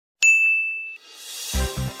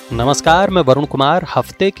नमस्कार, मैं वरुण कुमार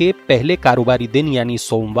हफ्ते के पहले कारोबारी दिन यानी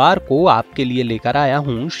सोमवार को आपके लिए लेकर आया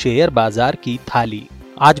हूं शेयर बाजार की थाली।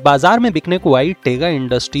 आज बाजार में बिकने को आई टेगा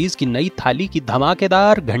इंडस्ट्रीज की नई थाली की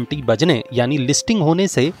धमाकेदार घंटी बजने यानी लिस्टिंग होने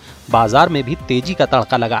से बाजार में भी तेजी का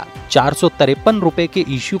तड़का लगा। 453 रुपए के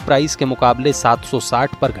इश्यू प्राइस के मुकाबले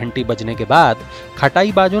 760 पर घंटी बजने के बाद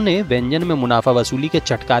खटाईबाजों ने व्यंजन में मुनाफा वसूली के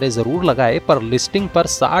चटकारे जरूर लगाए, पर लिस्टिंग पर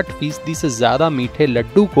 60% से ज्यादा मीठे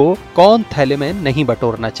लड्डू को कौन थैले में नहीं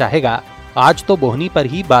बटोरना चाहेगा। आज तो बोहनी पर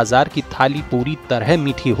ही बाजार की थाली पूरी तरह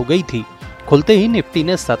मीठी हो गई थी। खुलते ही निफ्टी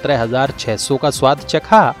ने 17,600 का स्वाद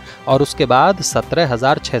चखा और उसके बाद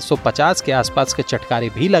 17,650 के आसपास के चटकारे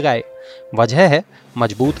भी लगाए। वजह है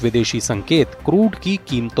मजबूत विदेशी संकेत, क्रूड की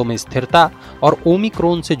कीमतों में स्थिरता और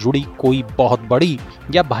ओमिक्रॉन से जुड़ी कोई बहुत बड़ी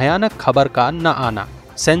या भयानक खबर का न आना।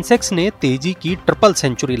 सेंसेक्स ने तेजी की ट्रिपल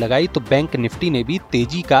सेंचुरी लगाई तो बैंक निफ्टी ने भी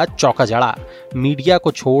तेजी का चौका जड़ा। मीडिया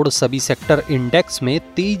को छोड़ सभी सेक्टर इंडेक्स में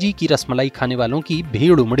तेजी की रसमलाई खाने वालों की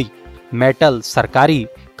भीड़ उमड़ी। मेटल, सरकारी,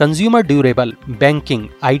 consumer durable, banking,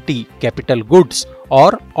 IT, capital goods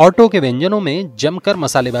और ऑटो के व्यंजनों में जमकर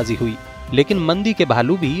मसालेबाजी हुई। लेकिन मंदी के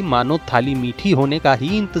भालू भी मानो थाली मीठी होने का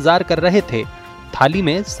ही इंतजार कर रहे थे। थाली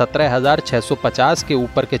में 17,650 के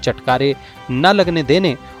ऊपर के चटकारे न लगने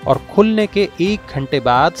देने और खुलने के 1 घंटे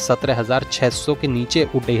बाद 17,600 के नीचे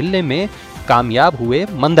उड़ेलने में कामयाब हुए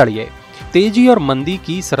मंदड़िए। तेजी और मंदी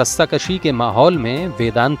की इस रस्साकशी के माहौल में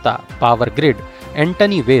Vedanta, power grid,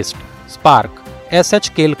 Antony waste, spark, SH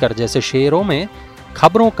Kelkar जैसे शेयरों में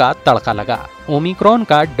खबरों का तड़का लगा। ओमिक्रॉन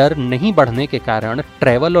का डर नहीं बढ़ने के कारण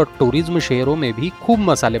ट्रैवल और टूरिज्म शेयरों में भी खूब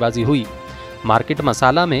मसालेबाजी हुई। मार्केट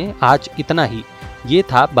मसाला में आज इतना ही। ये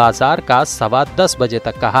था बाजार का 10:15 बजे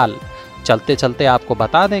तक का हाल। चलते चलते आपको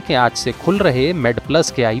बता दें कि आज से खुल रहे मेड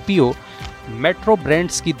प्लस के आईपीओ, मेट्रो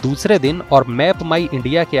ब्रांड्स की दूसरे दिन और मैप माई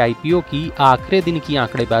इंडिया के आईपीओ की आखिरी दिन की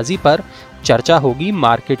आंकड़ेबाजी पर चर्चा होगी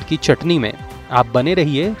मार्केट की चटनी में। आप बने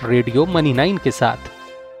रहिए रेडियो मनी 9 के साथ।